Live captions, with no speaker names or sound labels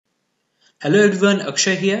Hello everyone,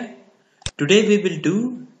 Akshay here. Today we will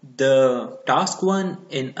do the task 1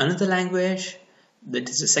 in another language, that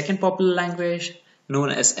is the second popular language known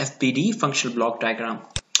as FBD, functional block diagram.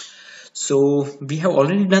 So we have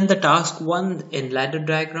already done the task 1 in ladder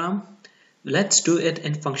diagram. Let's do it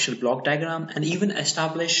in functional block diagram and even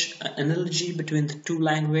establish an analogy between the two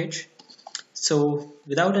language. So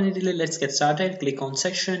without any delay, let's get started. Click on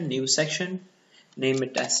section, new section, name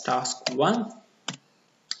it as task 1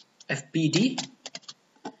 FBD.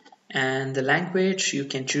 And the language, you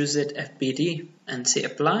can choose it FBD and say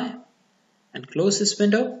apply and close this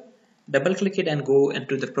window. Double click it and go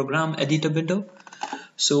into the program editor window.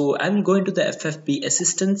 So I will go into the FFB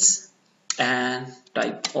assistance and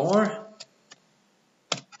type OR,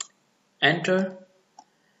 enter.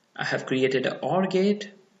 I have created an OR gate.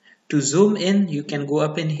 To zoom in, you can go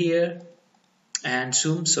up in here and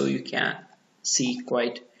zoom so you can see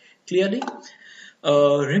quite clearly.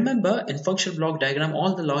 Remember, in functional block diagram,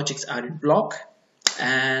 all the logics are in block,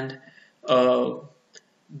 and the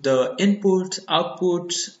inputs,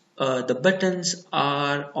 outputs, the buttons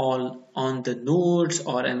are all on the nodes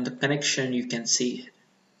or in the connection you can see.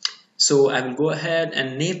 So I will go ahead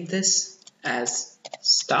and name this as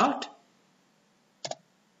start.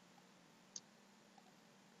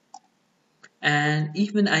 And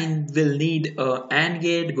even I will need a AND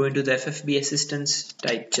gate. Go into the FFB assistance,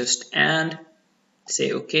 type just AND,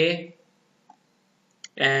 say OK,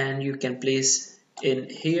 and you can place in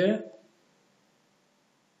here.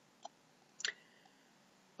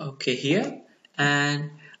 Okay, here,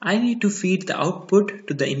 and I need to feed the output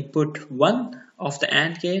to the input 1 of the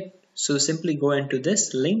AND gate. So simply go into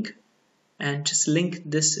this link and just link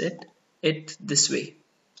it this way.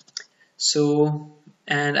 So,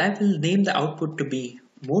 and I will name the output to be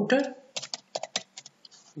motor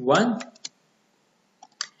 1.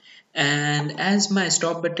 And as my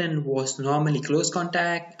stop button was normally close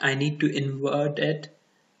contact, I need to invert it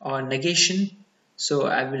or negation. So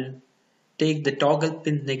I will take the toggle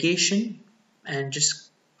pin negation and just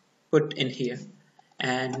put in here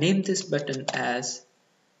and name this button as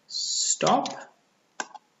stop.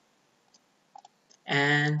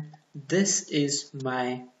 And this is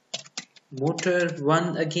my motor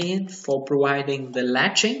 1 again for providing the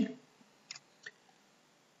latching.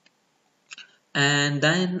 And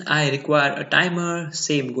then I require a timer.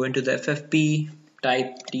 Same, go into the FFB,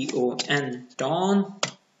 type TON,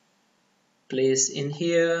 place in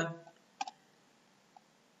here,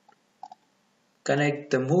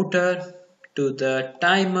 connect the motor to the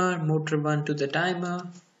timer, motor 1 to the timer,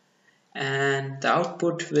 and the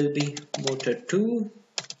output will be motor 2,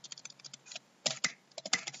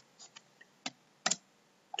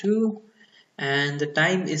 and the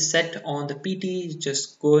time is set on the PT.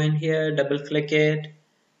 Just go in here, double click it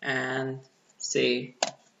and say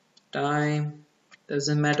time.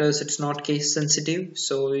 Doesn't matter, it's not case sensitive,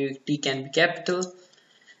 so T can be capital.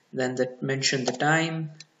 Then mention the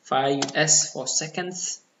time, 5S for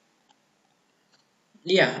seconds.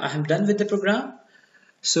 Yeah, I am done with the program.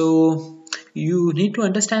 So you need to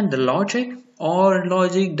understand the logic. Or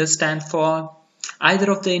logic does stand for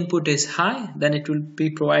either of the input is high, then it will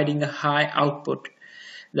be providing a high output.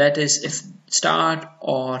 That is, if start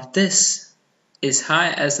or this is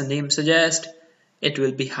high, as the name suggests, it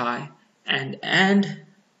will be high. And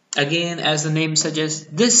again, as the name suggests,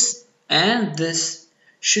 this and this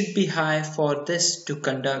should be high for this to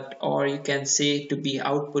conduct, or you can say to be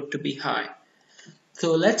output to be high.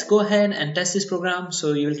 So let's go ahead and test this program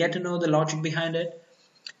so you will get to know the logic behind it.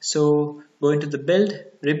 So go into the build,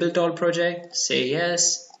 rebuild all project, say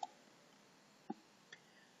yes.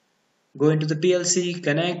 Go into the PLC,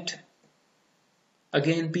 connect.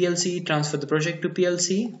 Again PLC, transfer the project to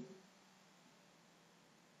PLC.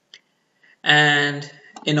 And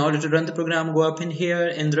in order to run the program, go up in here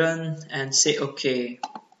in run and say OK.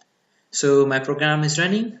 So my program is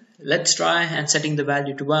running. Let's try and setting the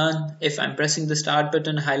value to 1. If I'm pressing the start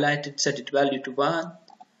button, highlight it, set it value to 1.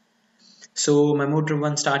 So my motor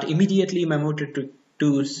 1 start immediately. My motor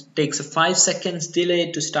 2 takes a 5 seconds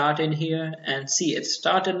delay to start in here, and see it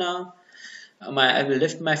started now. I will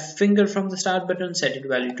lift my finger from the start button, set it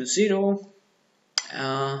value to 0,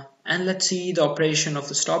 and let's see the operation of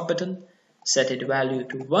the stop button. Set it value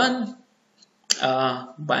to 1.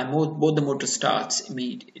 Both the motor stops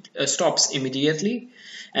immediately,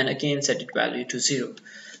 and again set it value to 0.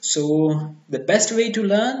 So the best way to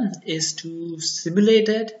learn is to simulate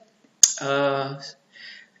it.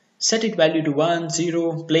 Set it value to 1,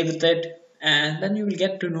 0, play with it, and then you will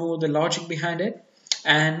get to know the logic behind it.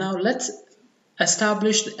 And now let's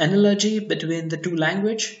establish the analogy between the two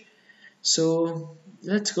language. So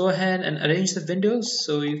let's go ahead and arrange the windows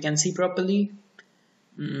so you can see properly.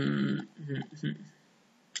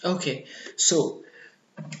 Okay, so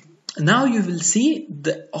now you will see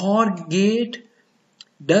the OR gate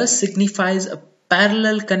does signifies a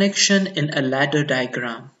parallel connection in a ladder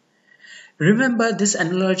diagram. Remember, this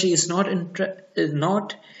analogy is not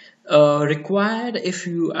required. If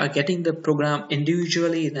you are getting the program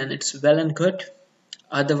individually, then it's well and good.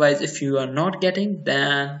 Otherwise, if you are not getting,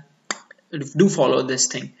 then do follow this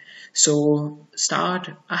thing. So start.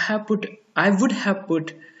 I could have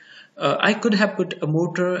put a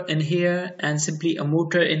motor in here and simply a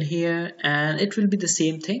motor in here, and it will be the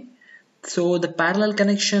same thing. So the parallel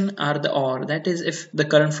connection are the OR. That is, if the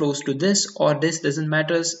current flows to this or this, doesn't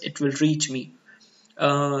matters. It will reach me.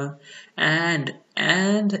 And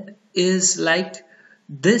is like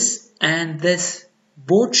this and this.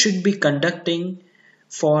 Both should be conducting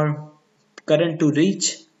for current to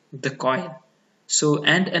reach the coil. So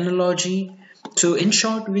and analogy. So in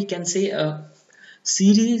short, we can say a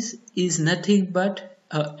series is nothing but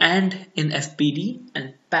AND in FPD,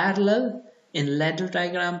 and parallel in ladder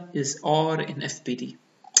diagram is OR in FPD.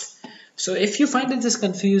 So if you find this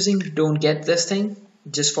confusing, don't get this thing.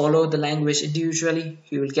 Just follow the language individually.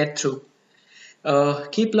 You will get through.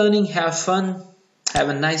 Keep learning, have fun, have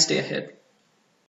a nice day ahead.